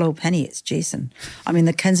goes, "Hello, Penny, it's Jason. I'm in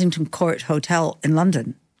the Kensington Court Hotel in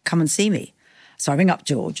London. Come and see me." So I ring up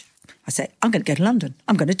George. I say, "I'm going to go to London.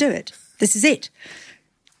 I'm going to do it. This is it."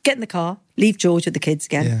 Get in the car, leave George with the kids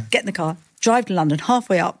again, Yeah. get in the car, drive to London,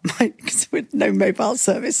 halfway up, because with no mobile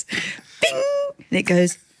service, bing, and it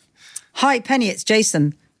goes, Hi, Penny, it's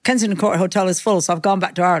Jason. Kensington Court Hotel is full, so I've gone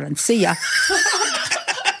back to Ireland. See ya.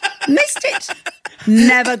 Missed it.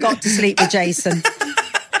 Never got to sleep with Jason.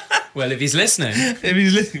 Well, if he's listening.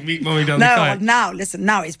 Meet Mummy down the No,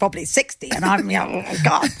 now he's probably 60 and I'm, oh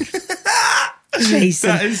God. Jason,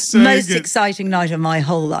 That is so most good. exciting night of my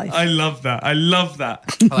whole life. I love that.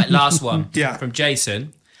 All right, last one. Yeah. From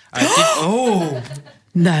Jason.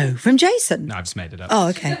 No, from Jason. No, I've just made it up. Oh,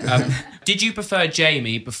 okay. Did you prefer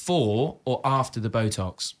Jamie before or after the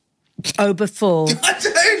Botox? Oh, before. I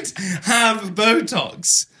don't have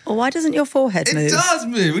Botox. Oh, why doesn't your forehead It move? does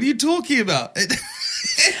move. What are you talking about?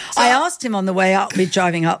 I asked him on the way up, we're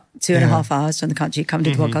driving up 2.5 hours from the country, come to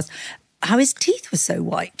the podcast, how his teeth were so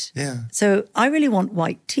white. Yeah. So I really want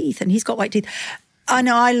white teeth, and he's got white teeth. I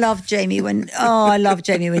know, I loved Jamie I loved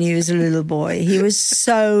Jamie when he was a little boy. He was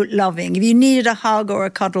so loving. If you needed a hug or a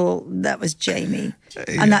cuddle, that was Jamie.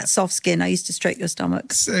 And that soft skin, I used to stroke your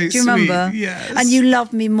stomach. So Do you sweet, remember? yes. And you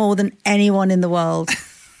loved me more than anyone in the world.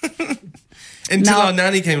 Until Now- our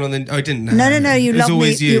nanny came on, then I didn't know. No, you It was love me.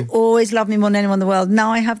 always You you. always love me more than anyone in the world.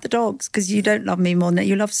 Now I have the dogs because you don't love me more than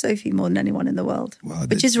you love Sophie more than anyone in the world, Well,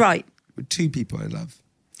 which is right. Two people I love.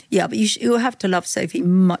 Yeah, but you have to love Sophie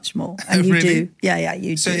much more, and you Really? do. Yeah,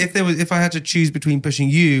 you So do. if I had to choose between pushing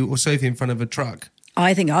you or Sophie in front of a truck,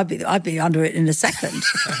 I think I'd be under it in a second.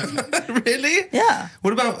 really? Yeah.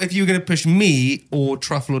 What about if you were going to push me or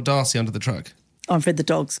Truffle or Darcy under the truck? I'm afraid the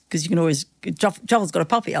dogs, because you can always. Truffle's got a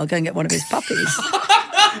puppy. I'll go and get one of his puppies.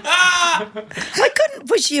 I couldn't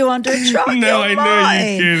push you under a truck. No, You're I know you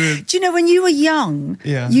mine. couldn't. Do you know when you were young?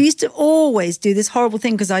 Yeah. You used to always do this horrible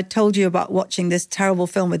thing because I told you about watching this terrible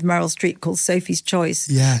film with Meryl Streep called Sophie's Choice,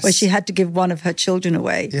 Yes. where she had to give one of her children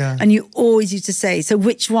away. Yeah. And you always used to say, "So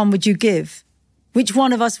which one would you give? Which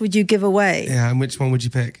one of us would you give away?" Yeah, and which one would you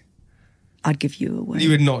pick? I'd give you away. You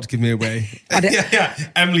would not give me away. don't- yeah.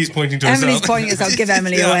 Emily's pointing to herself. Emily's pointing at herself, give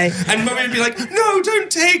Emily Yeah. away. And Mummy would be like, no, don't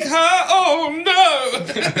take her. Oh,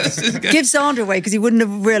 no. Give Sandra away because he wouldn't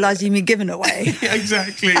have realised you'd been given away. Yeah,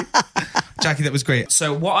 exactly. Jackie, that was great.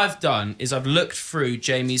 So what I've done is I've looked through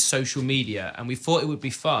Jamie's social media, and we thought it would be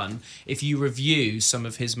fun if you review some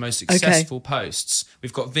of his most successful posts.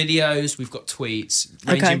 We've got videos, we've got tweets,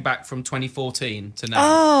 ranging Okay. back from 2014 to now.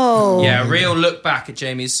 Oh. Yeah, a real look back at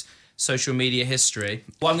Jamie's social media history.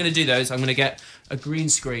 What I'm going to do, though, is I'm going to get a green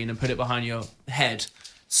screen and put it behind your head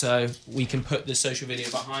so we can put the social video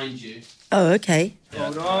behind you. Oh, okay.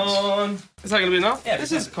 Hold on. Is that going to be enough? Yeah,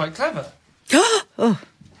 This is quite clever. Oh.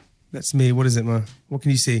 That's me. What is it, Ma? What can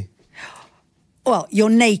you see? Well, you're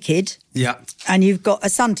naked. Yeah. And you've got a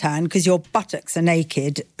suntan because your buttocks are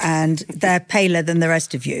naked and they're paler than the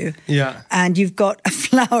rest of you. Yeah. And you've got a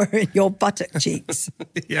flower in your buttock cheeks.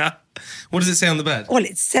 Yeah. What does it say on the bed? Well,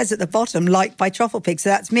 it says at the bottom, liked by Truffle Pig, so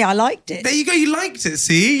that's me. I liked it. There you go. You liked it.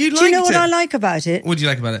 See? You liked it. Do you know what I like about it? What do you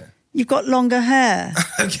like about it? You've got longer hair.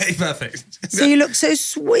 Okay, perfect. So you look so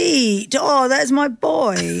sweet. Oh, that's my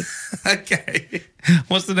boy. Okay.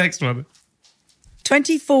 What's the next one?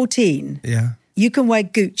 2014. Yeah. You can wear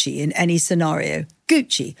Gucci in any scenario.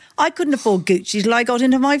 Gucci. I couldn't afford Gucci till I got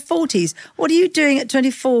into my 40s. What are you doing at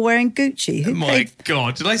 24 wearing Gucci? Who My paid?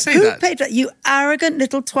 God, did I say Who that? paid for that? You arrogant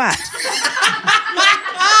little twat.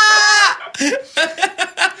 You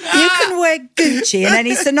can wear Gucci in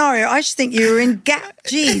any scenario. I should think you were in Gap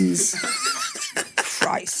jeans.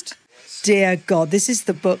 Christ. Dear God, this is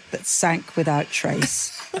the book that sank without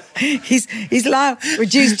trace. He's now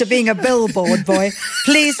reduced to being a billboard boy.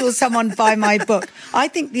 Please, will someone buy my book? I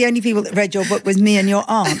think the only people that read your book was me and your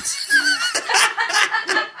aunt.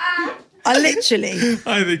 I think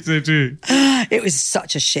so too. it was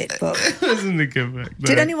such a shit book. It wasn't a good book. No.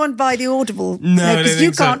 Did anyone buy the Audible? No, I don't because you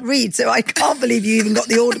think so. can't read, so I can't believe you even got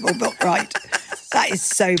the Audible book right. That is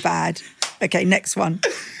so bad. Okay, next one.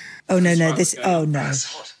 Oh, no, this... Oh, no.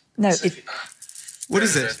 No, What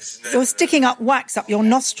is it? you're sticking up wax up your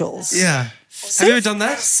nostrils. Yeah. Have you ever done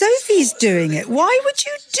that? Sophie's doing it. Why would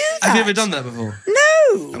you do that? Have you ever done that before?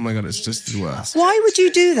 No. Oh my God, it's just the worst. Why would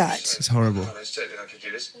you do that? It's horrible.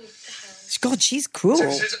 God, she's cruel.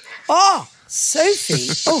 Oh, Sophie.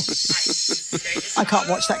 Oh, I can't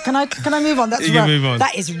watch that. Can I move on? That's You can rank. move on.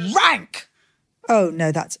 That is rank. Oh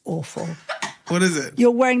no, that's awful. What is it?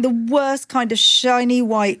 You're wearing the worst kind of shiny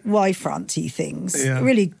white Y-fronty things. Yeah.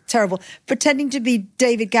 Really terrible. Pretending to be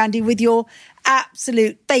David Gandy with your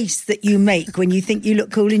absolute face that you make when you think you look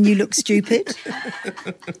cool and you look stupid.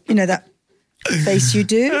 You know that face you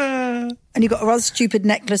do? And you've got a rather stupid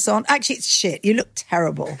necklace on. Actually, it's shit. You look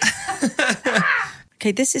terrible.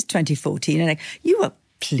 Okay, this is 2014. And you were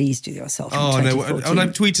pleased with yourself in Oh no! 2014. Will I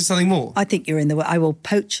tweet something more? I think you're in the way. I will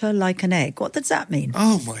poach her like an egg. What does that mean?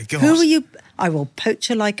 Oh my God! Who were you? I will poach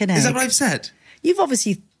her like an egg. Is that what I've said?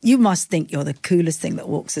 You must think you're the coolest thing that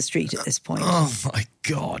walks the street at this point. Oh, my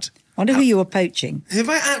God. Wonder who you were poaching. Have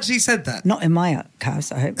I actually said that? Not in my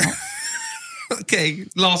house, I hope not. Okay,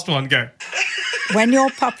 last one, go. When your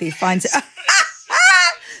puppy finds it...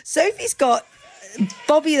 Sophie's got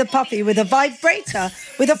Bobby the puppy with a vibrator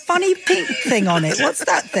with a funny pink thing on it. What's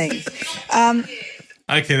that thing?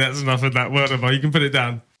 Okay, that's enough of that word, Emma. You can put it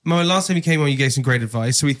down. Mo, last time you came on, you gave some great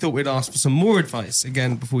advice, so we thought we'd ask for some more advice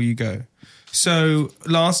again before you go. So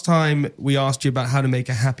last time we asked you about how to make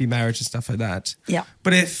a happy marriage and stuff like that. Yeah.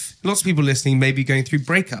 But if lots of people listening may be going through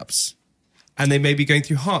breakups and they may be going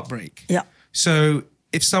through heartbreak. Yeah. So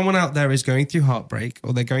if someone out there is going through heartbreak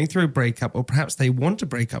or they're going through a breakup or perhaps they want to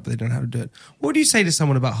break up but they don't know how to do it, what do you say to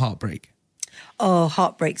someone about heartbreak? Oh,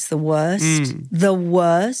 heartbreak's the worst. The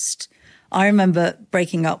worst. I remember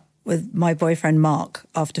breaking up with my boyfriend Mark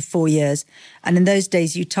after 4 years. And in those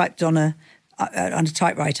days you typed on a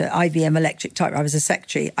typewriter, IBM electric typewriter. I was a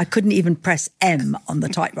secretary. I couldn't even press M on the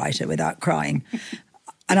typewriter without crying.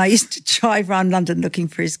 And I used to drive around London looking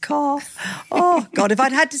for his car. Oh, God, if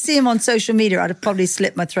I'd had to see him on social media, I'd have probably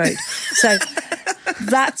slit my throat. So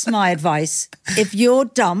that's my advice. If you're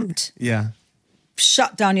dumped,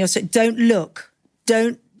 shut down your... Don't look.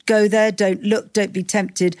 Don't go there. Don't look. Don't be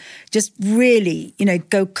tempted. Just really,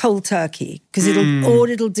 go cold turkey because all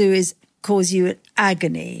it'll do is cause you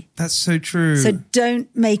agony. That's so true. So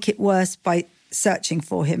don't make it worse by searching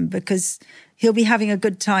for him because he'll be having a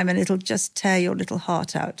good time and it'll just tear your little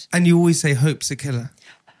heart out. And you always say hope's a killer.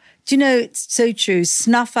 Do you know, it's so true.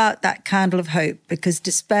 Snuff out that candle of hope because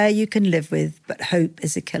despair you can live with, but hope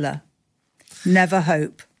is a killer. Never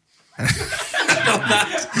hope.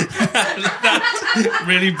 that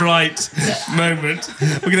really bright moment.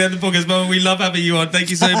 We're going to end the podcast, but we love having you on. Thank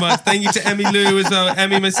you so much. Thank you to Emmy Lou as well.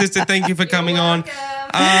 Emmy, my sister, thank you for coming on.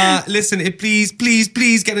 Listen, please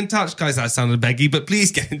get in touch. Guys, that sounded beggy, but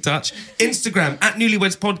please get in touch. Instagram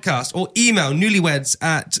 @Newlyweds Podcast or email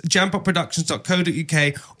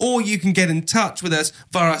newlyweds@jampopproductions.co.uk, or you can get in touch with us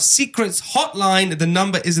via our secrets hotline. The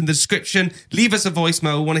number is in the description. Leave us a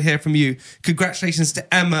voicemail. We want to hear from you. Congratulations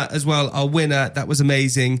to Emma as well, our winner. That was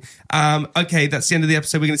amazing. Okay, that's the end of the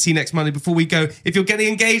episode. We're going to see you next Monday. Before we go, if you're getting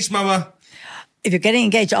engaged, Mama. If you're getting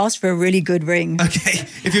engaged, ask for a really good ring. Okay,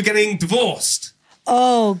 if you're getting divorced.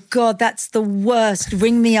 Oh, God, that's the worst.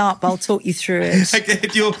 Ring me up. I'll talk you through it. Okay,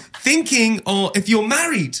 if you're thinking or if you're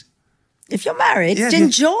married. If you're married,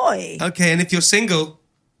 enjoy. Okay, and if you're single.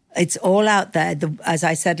 It's all out there, as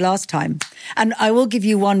I said last time. And I will give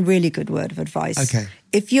you one really good word of advice. Okay.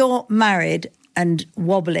 If you're married and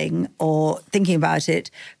wobbling or thinking about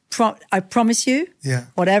it, I promise you,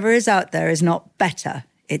 whatever is out there is not better.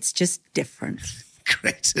 It's just different.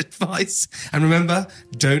 Great advice. And remember,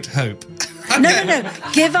 don't hope. Okay. No.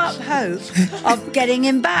 Give up hope of getting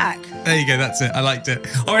him back. There you go. That's it. I liked it.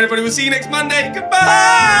 All right, everybody. We'll see you next Monday. Goodbye.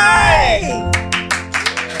 Bye.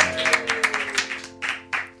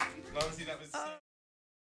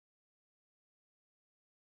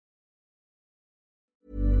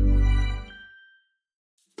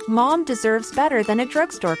 Mom deserves better than a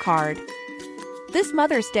drugstore card. This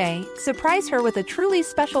Mother's Day, surprise her with a truly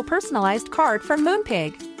special personalized card from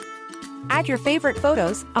Moonpig. Add your favorite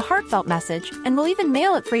photos, a heartfelt message, and we'll even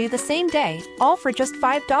mail it for you the same day, all for just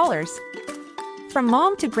 $5. From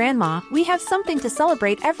mom to grandma, we have something to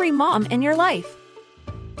celebrate every mom in your life.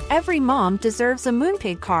 Every mom deserves a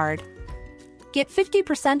Moonpig card. Get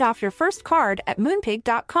 50% off your first card at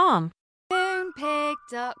moonpig.com.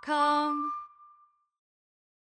 Moonpig.com